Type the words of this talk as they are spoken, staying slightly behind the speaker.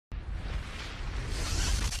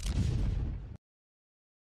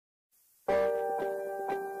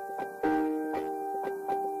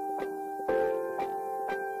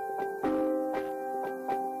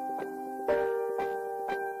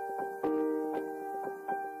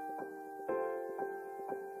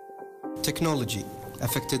Technology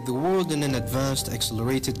affected the world in an advanced,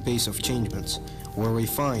 accelerated pace of changements, where we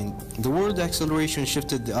find the world acceleration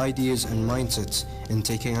shifted the ideas and mindsets in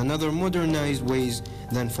taking another modernized ways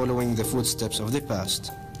than following the footsteps of the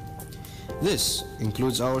past. This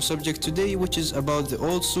includes our subject today, which is about the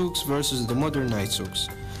old souks versus the modernized souks,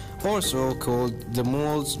 also called the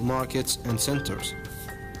malls, markets and centers,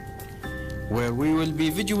 where we will be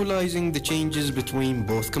visualizing the changes between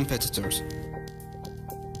both competitors.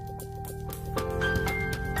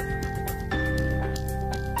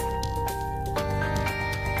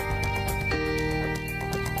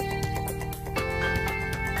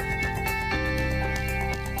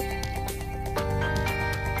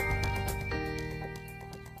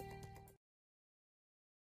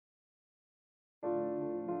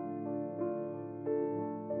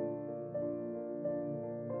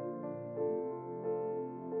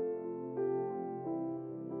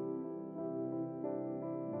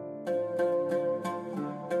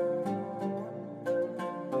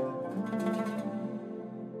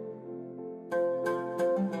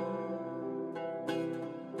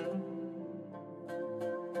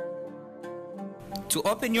 To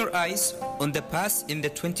open your eyes on the past in the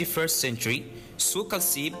 21st century, Souk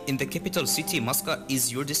Al-Sib in the capital city Muscat is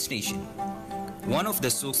your destination. One of the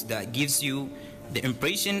souks that gives you the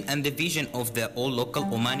impression and the vision of the old local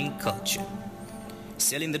Omani culture.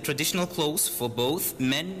 Selling the traditional clothes for both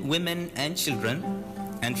men, women and children,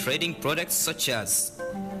 and trading products such as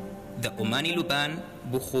the Omani Luban,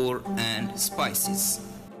 Bukhur and spices.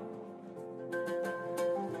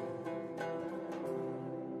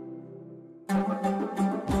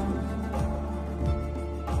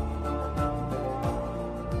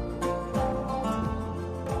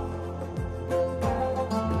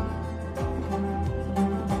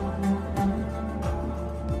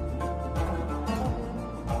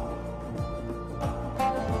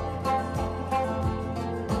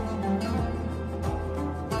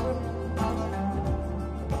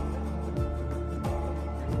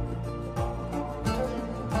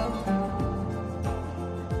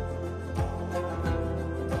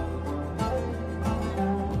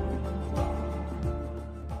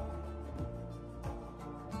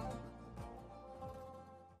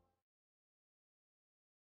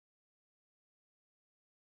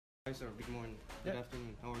 Hi sir, good morning. Good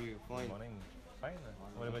afternoon. How are you? Fine. Good morning. Fine.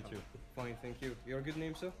 What about you? Fine, thank you. Your good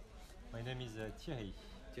name, sir? My name is Thierry.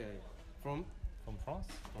 Thierry. From? From France,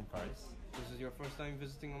 from Paris. This is your first time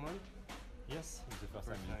visiting Oman? Yes, it's the first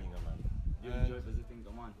time visiting Oman. You enjoy visiting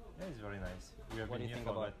Oman? Yeah, it's very nice. We have What been do you here think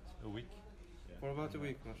for about about a week. Yeah. For about a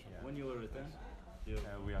week, mashallah. Yeah. When you will return?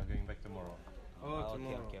 We are going back tomorrow. Oh,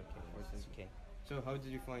 tomorrow. Okay. That's okay. So how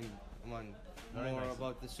did you find Oman? Very More nice.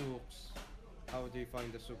 about the souks. How do you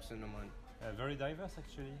find the souks in Oman? Very diverse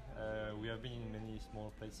actually. We have been in many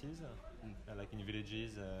small places, like in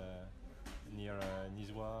villages near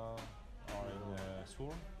Nizwa or in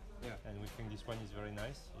Sour. Yeah. And we think this one is very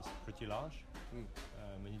nice. It's pretty large.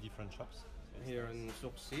 Many different shops. It's Here nice. in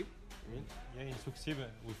Souk Sib, you mean? Yeah, in Souk Sib,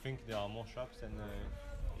 we think there are more shops and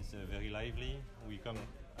it's very lively. We come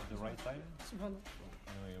at the right time. And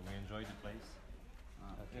we enjoy the place.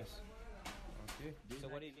 Yes. Okay. So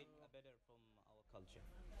what do you get better from our culture?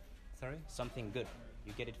 Sorry? Something good.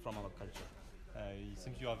 You get it from our culture. It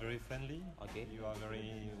seems you are very friendly. Okay. You are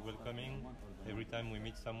very welcoming. Every time we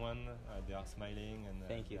meet someone, they are smiling and.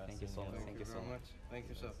 Thank you so much. Thank you very much. Thank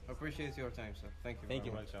you, sir. Appreciate your time, sir. Thank you. Thank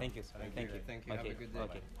very you. much. Thank you, sir. Thank you. Thank you. Have a good day.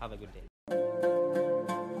 Okay. Have a good day.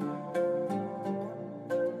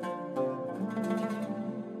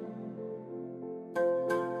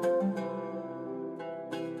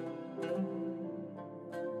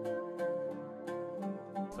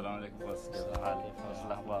 السلام عليكم بس كيف الحال؟ ايش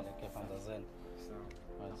الاخبار؟ كيف انت زين؟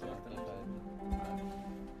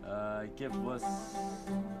 كيف بس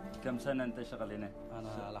كم سنة أنت شغال هنا؟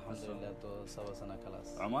 انا الحمد لله تو 7 سنة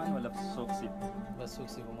خلاص. عمان ولا في السوق سيب؟ بس سوق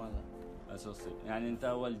سيبو مالا. السوق سيب، يعني أنت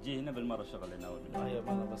أول جي هنا بالمرة شغال هنا أول بالمرة؟ هي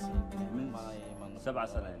مالا بس من 7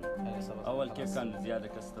 سنة هنا. هي 7 أول كيف كان زيادة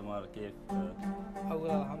كاستمر كيف؟ أول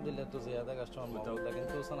الحمد لله تو زيادة كاستمر موجود لكن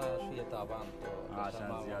تو سنة شوية تعبان تو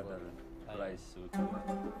عشان زيادة البرايس وكذا.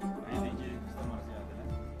 يعني يجي كاستمر زيادة؟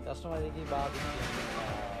 كاستمر يجي بعد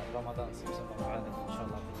رمضان سيبسمه معانا إن شاء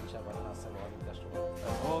الله في شهر الناس واجد كاستمر.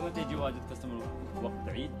 هو متى يجي واجد كاستمر وقت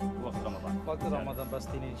عيد وقت رمضان؟ وقت رمضان بس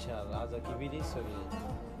 2 شهر هذا كبيري سوري.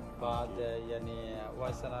 بعد يعني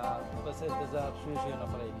واي سنة بس انتظار شوي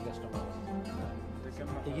نفر يجي كاستمر.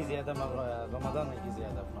 يجي زيادة مرة رمضان يجي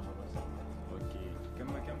زيادة في نفر بس. اوكي.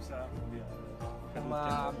 كم ساعة؟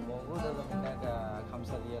 كما موجود هذا من هناك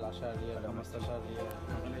 5 ريال 10 ريال 15 ريال.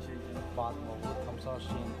 بعد موجود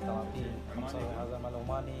 25 30 25 هذا مال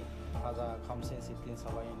عماني هذا 50 60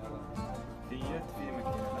 70 هذا في يد في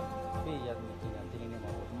ماكينه في يد ماكينه تليني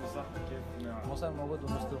موجود مصر كيف مصر موجود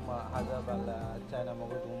ونستر هذا بالتشاينا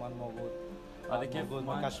موجود عمان موجود هذا كيف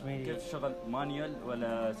موجود كشمير كيف شغل مانيوال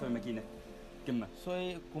ولا سوي ماكينه كمه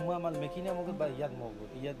سوي كمام الماكينه موجود بعد يد موجود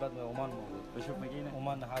يد بعد عمان موجود بشوف ماكينه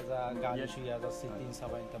عمان هذا قاعد شيء هذا 60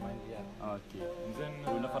 70 80 ريال اوكي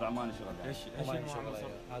زين ونفر عمان شغل ايش عمان انواع شغل مصر؟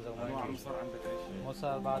 هذا انواع عمان مصر عندك ايش؟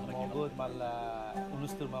 مصر بعد موجود مال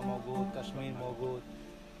ونستر ما موجود كشمير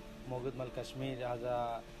موجود مال كشمير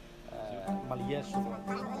هذا ماليات شغل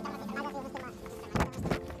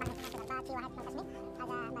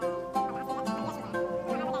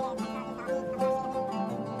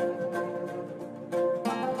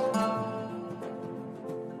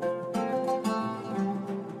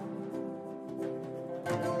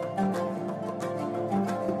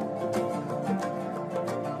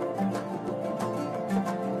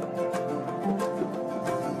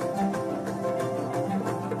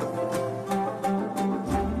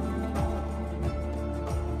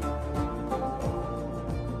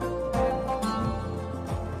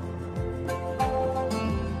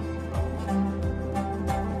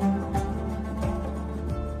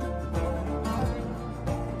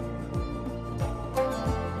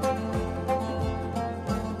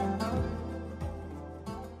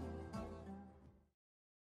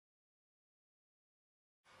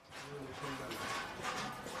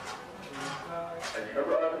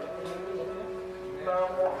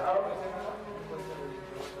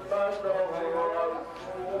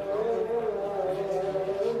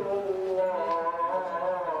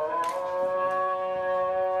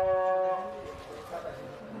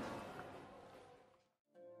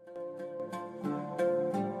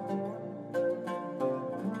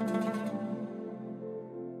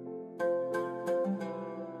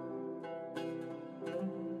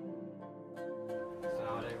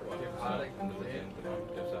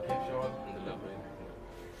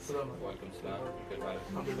وعليكم السلام كيف حالك؟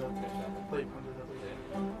 الحمد لله طيب الحمد لله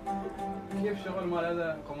طيب كيف شغل مال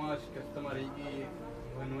هذا قماش كاستمر يجي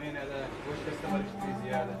من وين هذا وش كاستمر يشتري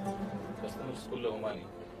زياده؟ كاستمرز كله عماني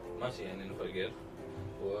ماشي يعني نفر غير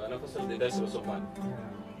وانا فصلت دارس بس عماني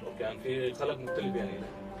وكان في خلق مختلف يعني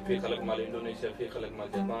في خلق مال اندونيسيا في خلق مال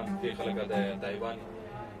اليابان في خلق هذا تايواني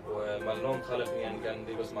ومال نوم خلق يعني كان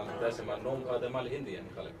دي بس مال دارس مال نوم هذا مال هندي يعني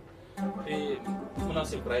خلق في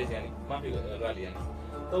مناسب برايس يعني ما في غالي يعني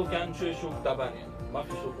تو كان شوي سوق تعبان يعني ما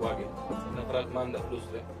في سوق واجد نفرات ما عنده فلوس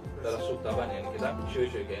له ترى سوق تعبان يعني كذا شوي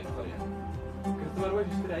قاعد نفر يعني كاستمر وش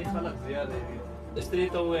يشتري اي خلق زياده يعني؟ اشتري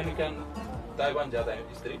تو يعني كان تايوان زيادة يعني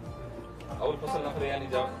اشتري أول فصل نفر يعني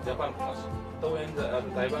جابان في مصر تو يعني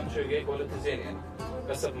تايوان شوي جاي كواليتي زين يعني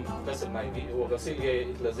كسب ما يبي وغسيل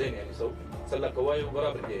جاي يطلع زين يعني سلا كواي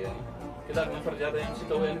وبرابر جاي يعني كذا نفر زيادة يعني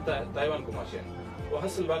تو يعني تايوان كماش يعني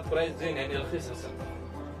وحصل بعد برايس زين يعني رخيص هسه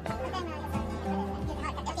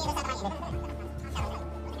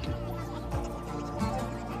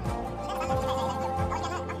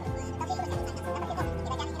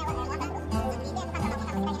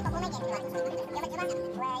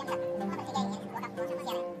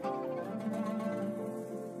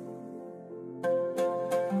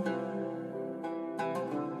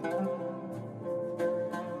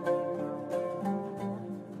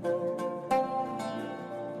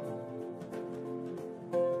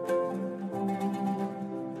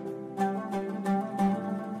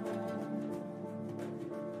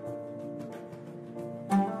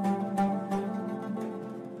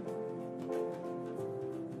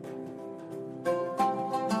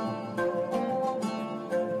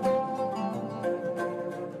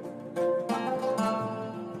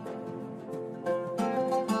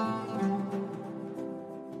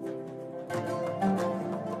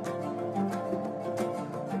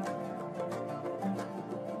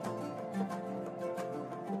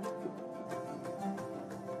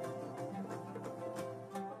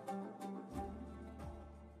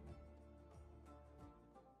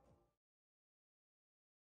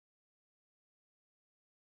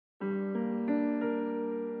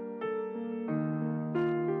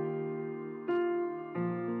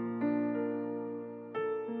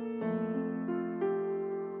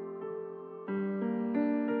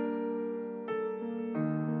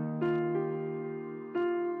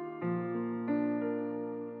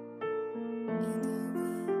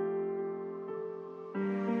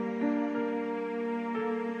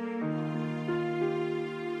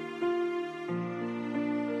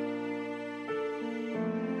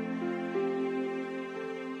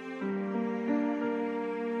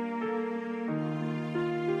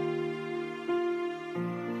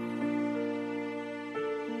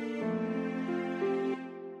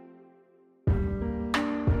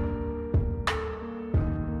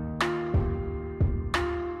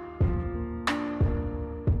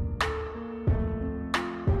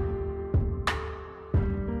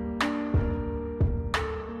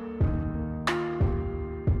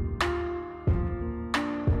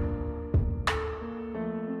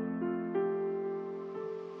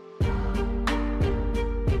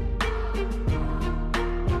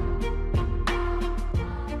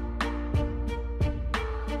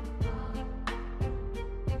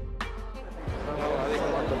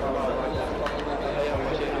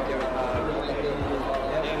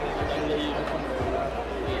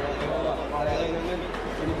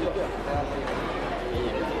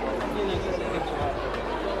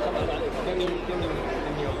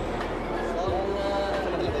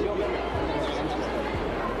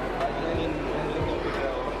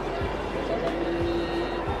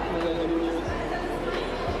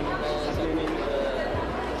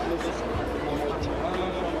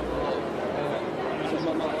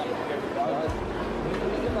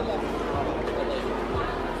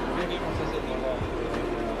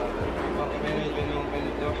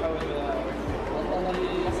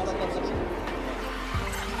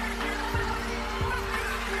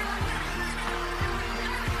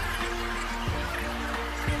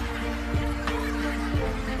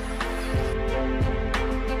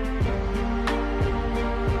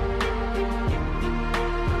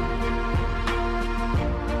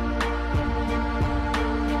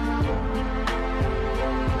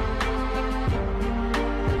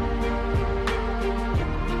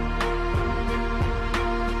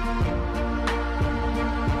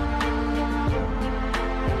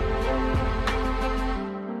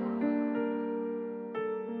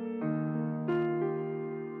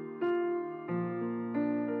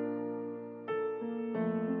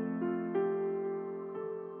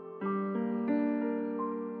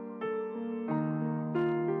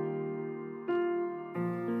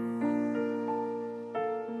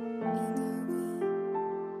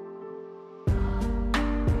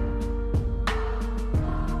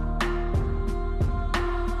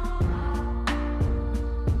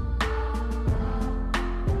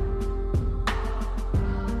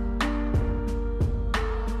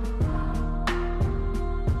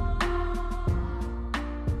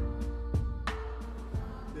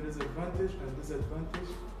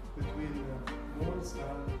disadvantage between malls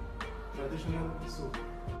and traditional souk.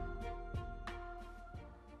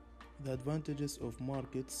 The advantages of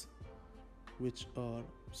markets, which are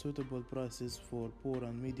suitable prices for poor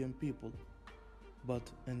and medium people, but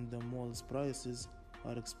in the malls prices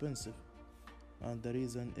are expensive, and the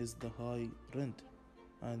reason is the high rent,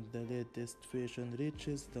 and the latest fashion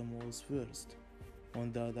reaches the malls first.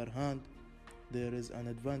 On the other hand, there is an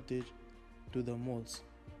advantage to the malls.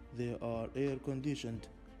 They are air conditioned.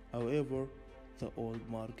 However, the old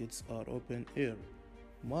markets are open air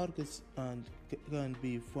markets and can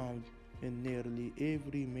be found in nearly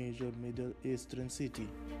every major Middle Eastern city.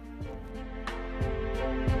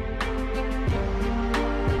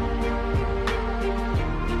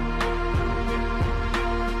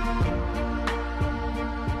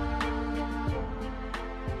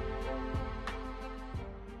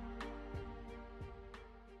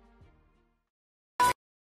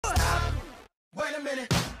 Wait a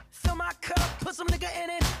minute, fill my cup, put some nigga in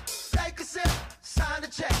it. Take a sip, sign the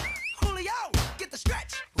check. Julio, get the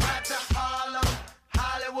stretch. Right to Harlem,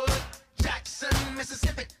 Hollywood, Jackson,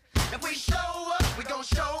 Mississippi. If we show up, we gon'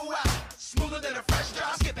 show out. Smoother than a fresh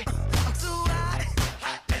drop skipping. I'm too hot.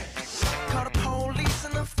 Call the police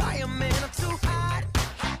and the firemen. I'm too hot.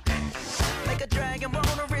 Make a dragon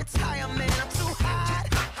wanna retire, man. I'm too hot.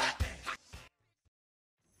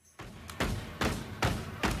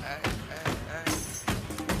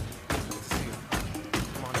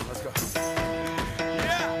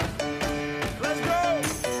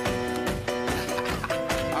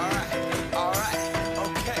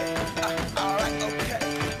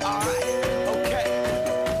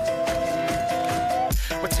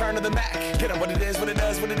 The Mac. Get up what it is, what it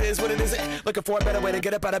does, what it is, what it isn't. Looking for a better way to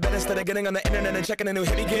get up out of bed instead of getting on the internet and checking a new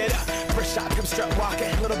hit. Me get up, first shot, come strut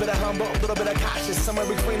walking. A little bit of humble, a little bit of cautious. Somewhere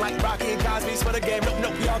between like Rocky and Cosby's for the game. Nope,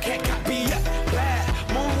 nope, we all can't copy it. Bad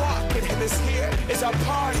moonwalking, and this here is our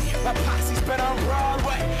party. My posse's been on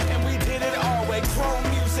Broadway, and we did it all way. Chrome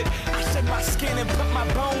music, I shed my skin and put my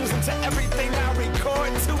bones into everything I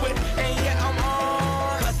record to it. And yeah, I'm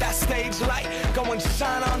on. Let that stage light go and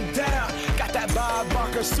shine on down. Got that Bob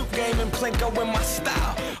Barker suit game and Plinko in my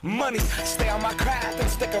style. Money, stay on my craft and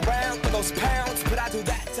stick around for those pounds. But I do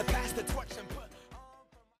that to pass the torch and put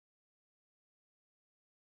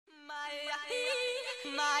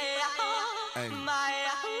Hey,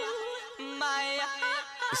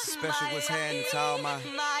 it's a special what's happening to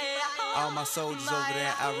all my soldiers over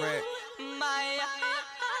there in Iraq.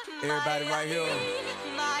 Everybody right here.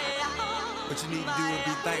 What you need to do is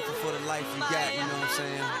be thankful for the life you got, you know what I'm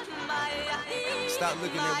saying? Stop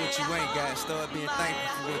looking at what you ain't got, start being thankful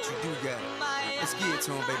for what you do got. Let's get it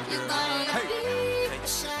to him, baby girl. Hey!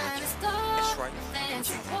 That's right.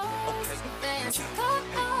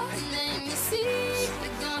 Let me see.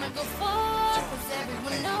 We're gonna go far, 'cause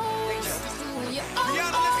everyone knows who you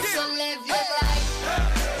are. So live your life.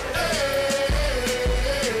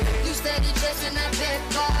 You steady dressing that bed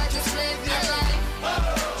bar, just live your life.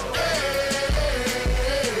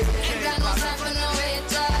 Ain't got no time for no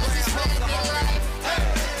haters, just live your life.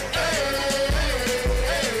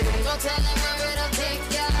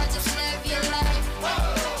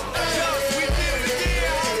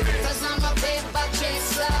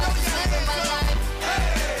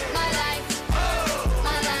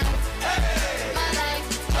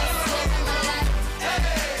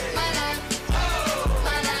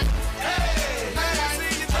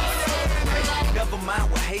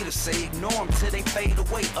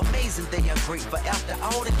 the way. Amazing they are grateful after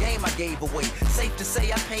all the game I gave away. Safe to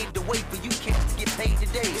say I paved the way for you cats to get paid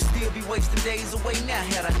today. Still be wasting days away now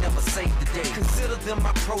had I never saved the day. Consider them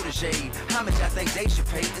my protege. How much I think they should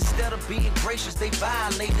pay? Instead of being gracious, they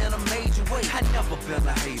violate in a major way. I never been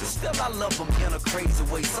a hater, still I love them in a crazy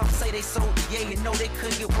way. Some say they sold the yay and know they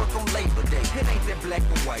couldn't get work on Labor Day. It ain't that black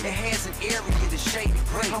and white, it has an area that's shaded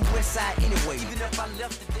gray. I'm west side anyway, even if I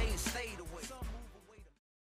left today.